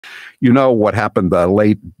You know what happened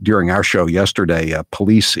late during our show yesterday?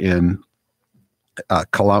 Police in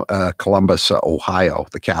Columbus, Ohio,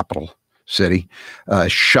 the capital city,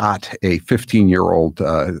 shot a 15-year-old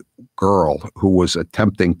girl who was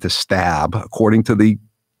attempting to stab, according to the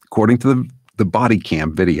body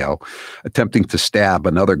cam video, attempting to stab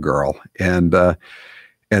another girl, and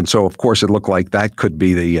so of course it looked like that could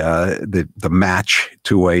be the match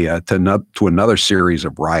to another series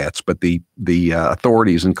of riots. But the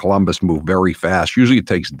authorities in Columbus move very fast. Usually it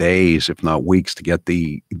takes days, if not weeks, to get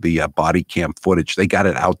the body cam footage. They got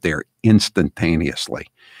it out there instantaneously.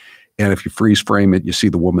 And if you freeze frame it, you see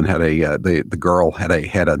the woman had the girl had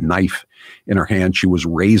a knife in her hand. She was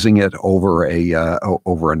raising it over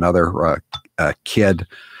another kid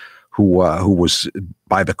who was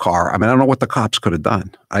by the car. I mean, I don't know what the cops could have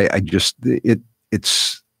done. It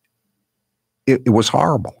was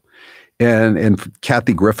horrible. And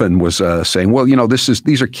Kathy Griffin was saying, well, you know,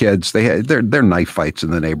 these are kids. They're knife fights in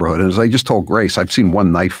the neighborhood. And as I just told Grace, I've seen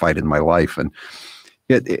one knife fight in my life, and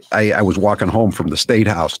I was walking home from the State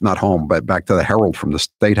House, not home, but back to the Herald from the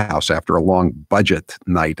State House after a long budget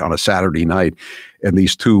night on a Saturday night. And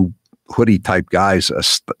these two hoodie type guys,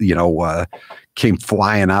 came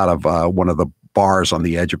flying out of one of the bars on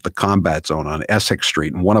the edge of the combat zone on Essex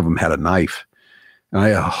Street. And one of them had a knife.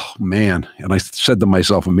 And I said to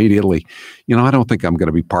myself immediately, you know, I don't think I'm going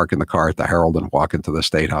to be parking the car at the Herald and walking to the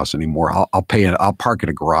State House anymore. I'll park in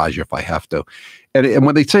a garage if I have to. And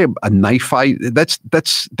when they say a knife fight,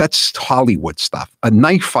 that's Hollywood stuff. A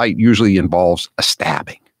knife fight usually involves a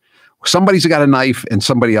stabbing. Somebody's got a knife and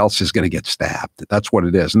somebody else is going to get stabbed. That's what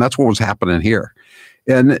it is. And that's what was happening here.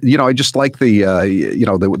 And, you know, I just like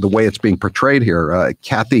the way it's being portrayed here.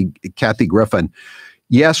 Kathy Griffin.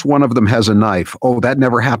 Yes, one of them has a knife. Oh, that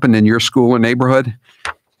never happened in your school or neighborhood?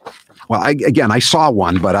 Well, I saw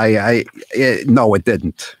one, but no, it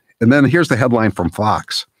didn't. And then here's the headline from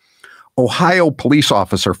Fox. Ohio police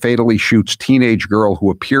officer fatally shoots teenage girl who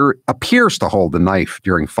appears to hold a knife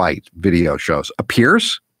during fight, video shows.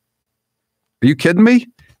 Appears? Are you kidding me?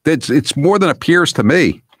 It's more than appears to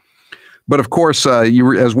me. But of course,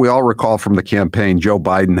 as we all recall from the campaign, Joe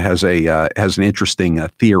Biden has an interesting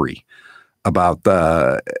theory about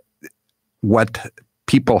what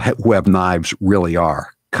people who have knives really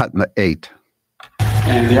are. Cut in the 8.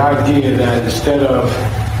 And the idea that instead of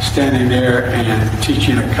standing there and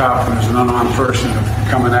teaching a cop when there's an unarmed person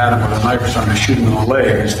coming at him with a knife or something, shoot him in the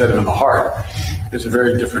leg instead of in the heart, is a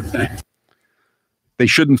very different thing. They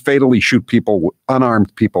shouldn't fatally shoot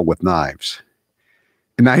unarmed people with knives.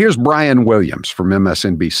 And now here's Brian Williams from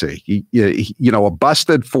MSNBC. He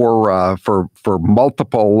busted for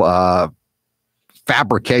multiple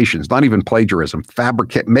fabrications, not even plagiarism,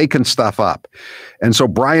 making stuff up. And so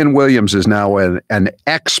Brian Williams is now an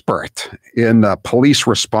expert in police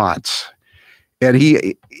response. And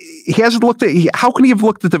he hasn't looked at, how can he have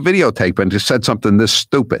looked at the videotape and just said something this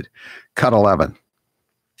stupid? Cut 11.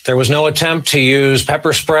 There was no attempt to use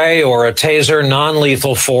pepper spray or a taser,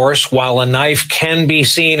 non-lethal force. While a knife can be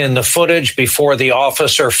seen in the footage before the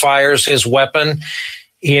officer fires his weapon,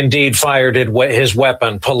 he indeed fired his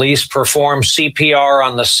weapon. Police performed CPR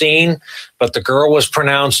on the scene, but the girl was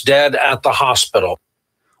pronounced dead at the hospital.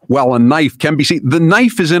 Well, a knife can be seen. The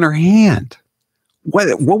knife is in her hand.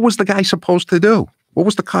 What was the guy supposed to do? What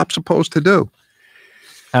was the cop supposed to do?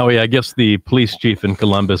 Howie, I guess the police chief in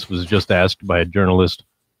Columbus was just asked by a journalist,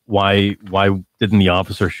 why didn't the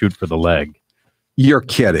officer shoot for the leg? You're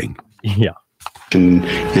kidding. Yeah.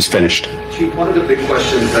 Is finished. Chief, one of the big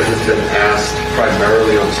questions that has been asked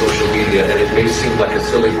primarily on social media, and it may seem like a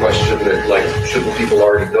silly question that, shouldn't people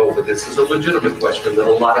already know, but this is a legitimate question that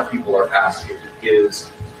a lot of people are asking,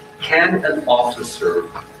 is can an officer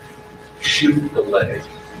shoot the leg?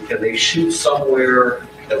 Can they shoot somewhere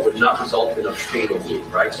that would not result in a fatal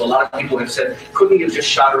wound, right? So a lot of people have said, couldn't he have just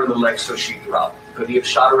shot her in the leg so she dropped? Could he have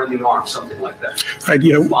shot her in the arm, something like that? Right,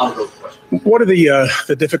 one of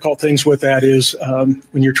the difficult things with that is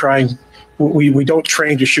when you're trying, we don't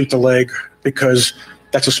train to shoot the leg because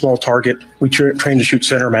that's a small target. We train to shoot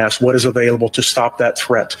center mass. What is available to stop that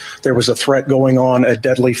threat? There was a threat going on, a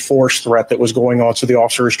deadly force threat that was going on. So the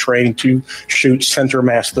officer is trained to shoot center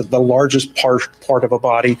mass, the largest part of a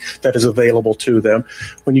body that is available to them.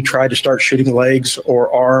 When you try to start shooting legs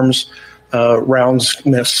or arms, rounds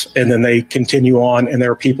miss, and then they continue on, and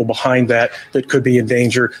there are people behind that could be in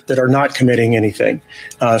danger that are not committing anything.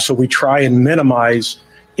 So we try and minimize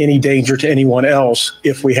any danger to anyone else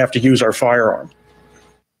if we have to use our firearm.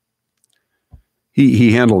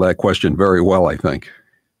 He handled that question very well, I think.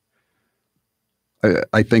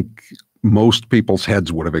 I think most people's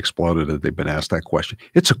heads would have exploded if they'd been asked that question.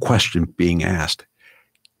 It's a question being asked.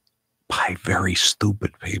 by very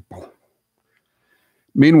stupid people.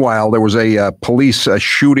 Meanwhile, there was a police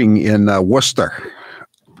shooting in Worcester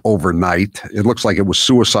overnight. It looks like it was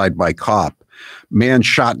suicide by cop. Man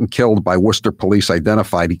shot and killed by Worcester police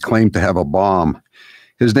identified. He claimed to have a bomb.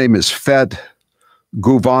 His name is Fed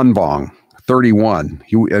Guvanvong, 31.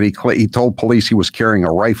 He told police he was carrying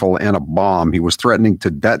a rifle and a bomb. He was threatening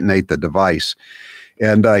to detonate the device.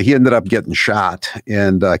 And he ended up getting shot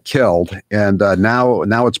and killed. And now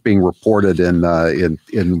it's being reported in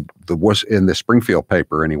the Springfield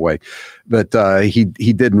paper anyway that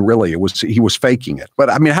he didn't really. He was faking it. But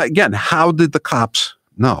I mean, again, how did the cops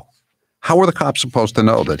know? How were the cops supposed to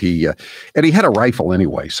know that he? And he had a rifle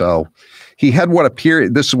anyway, so he had what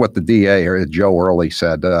appeared. This is what the DA or Joe Early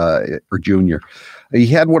said, or Jr. He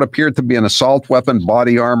had what appeared to be an assault weapon,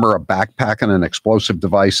 body armor, a backpack, and an explosive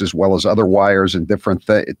device, as well as other wires and different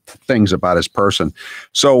things about his person.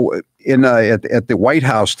 So, at the White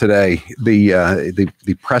House today,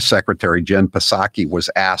 the press secretary Jen Psaki was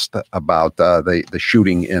asked about the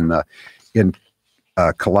shooting in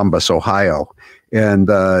Columbus, Ohio, and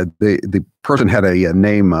the person had a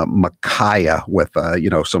name Micaiah with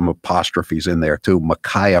some apostrophes in there too,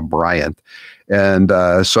 Micaiah Bryant, and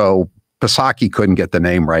so Psaki couldn't get the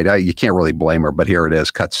name right. You can't really blame her, but here it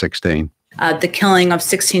is, cut 16. The killing of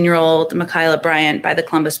 16-year-old Michaela Bryant by the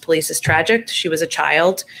Columbus police is tragic. She was a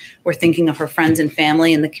child. We're thinking of her friends and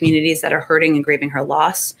family and the communities that are hurting and grieving her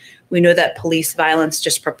loss. We know that police violence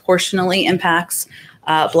disproportionately impacts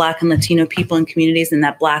Black and Latino people in communities, and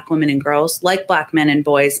that Black women and girls, like Black men and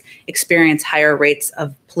boys, experience higher rates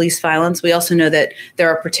of police violence. We also know that there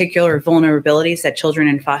are particular vulnerabilities that children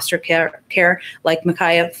in foster care like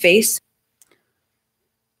Micaiah face.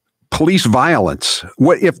 Police violence.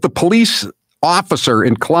 What if the police officer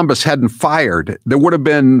in Columbus hadn't fired? There would have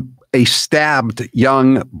been a stabbed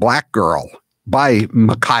young Black girl by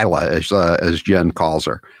Michaela, as Jen calls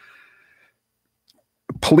her.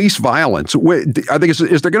 Police violence. I think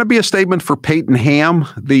is there going to be a statement for Peyton Ham,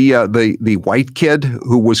 the white kid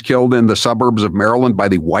who was killed in the suburbs of Maryland by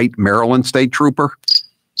the white Maryland state trooper?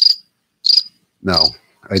 No,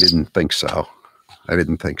 I didn't think so.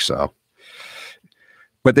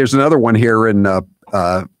 But there's another one here in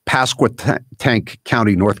Pasquotank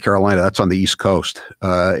County, North Carolina. That's on the East Coast.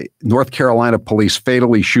 North Carolina police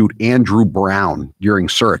fatally shoot Andrew Brown during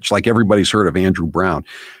search. Like everybody's heard of Andrew Brown.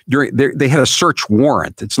 They had a search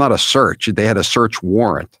warrant. It's not a search. They had a search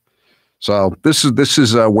warrant. So this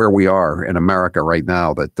is where we are in America right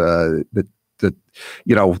now. Derek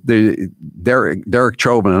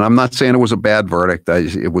Chauvin, and I'm not saying it was a bad verdict.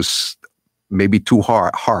 It was maybe too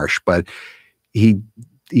harsh, but he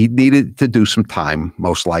needed to do some time,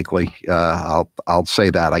 most likely. I'll say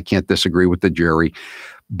that. I can't disagree with the jury,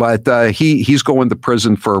 but he's going to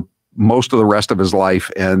prison for most of the rest of his life.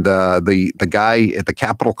 And the guy at the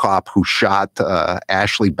Capitol cop who shot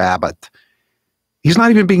Ashley Babbitt, he's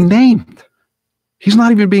not even being named.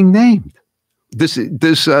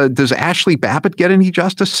 Does Ashley Babbitt get any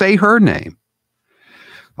justice? Say her name.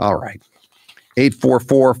 All right.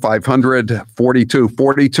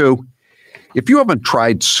 844-500-4242. If you haven't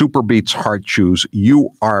tried Super Beets Heart Chews, you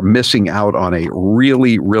are missing out on a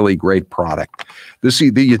really, really great product.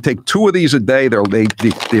 You take 2 of these a day. They're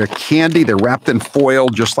candy. They're wrapped in foil,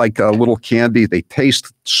 just like a little candy. They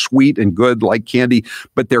taste sweet and good like candy,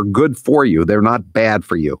 but they're good for you. They're not bad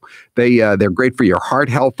for you. They're great for your heart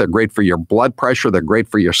health. They're great for your blood pressure. They're great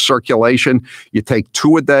for your circulation. You take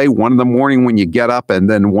 2 a day, 1 in the morning when you get up, and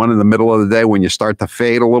then 1 in the middle of the day when you start to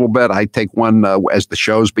fade a little bit. I take 1 as the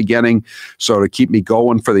show's beginning, so to keep me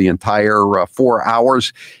going for the entire 4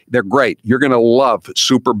 hours. They're great. You're going to love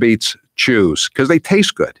Super Beets Chews because they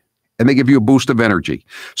taste good and they give you a boost of energy.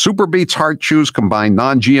 Super Beets Heart Chews combine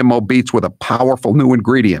non-GMO beets with a powerful new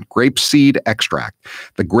ingredient, grapeseed extract.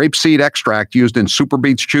 The grapeseed extract used in Super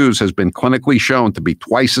Beets Chews has been clinically shown to be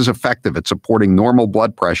twice as effective at supporting normal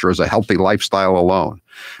blood pressure as a healthy lifestyle alone.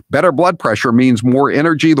 Better blood pressure means more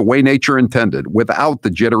energy the way nature intended, without the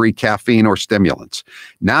jittery caffeine or stimulants.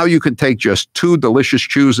 Now you can take just 2 delicious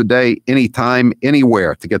chews a day, anytime,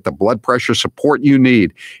 anywhere, to get the blood pressure support you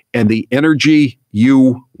need and the energy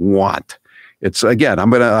you want. It's, again,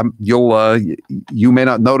 you may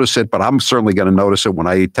not notice it, but I'm certainly going to notice it when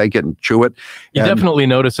I take it and chew it. You definitely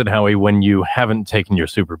notice it, Howie, when you haven't taken your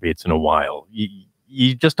Super Beets in a while.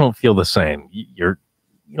 You just don't feel the same. You're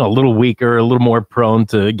a little weaker, a little more prone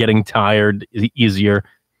to getting tired, easier.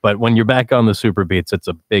 But when you're back on the Super Beets, it's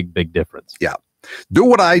a big, big difference. Yeah. Do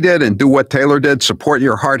what I did and do what Taylor did. Support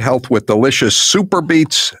your heart health with delicious Super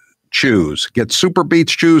Beets chews. Get Super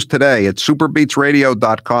Beets chews today at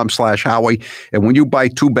superbeetsradio.com/Howie. And when you buy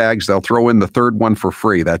 2 bags, they'll throw in the 3rd one for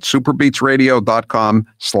free. That's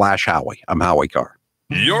superbeetsradio.com/Howie. I'm Howie Carr.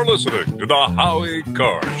 You're listening to the Howie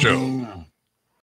Carr Show.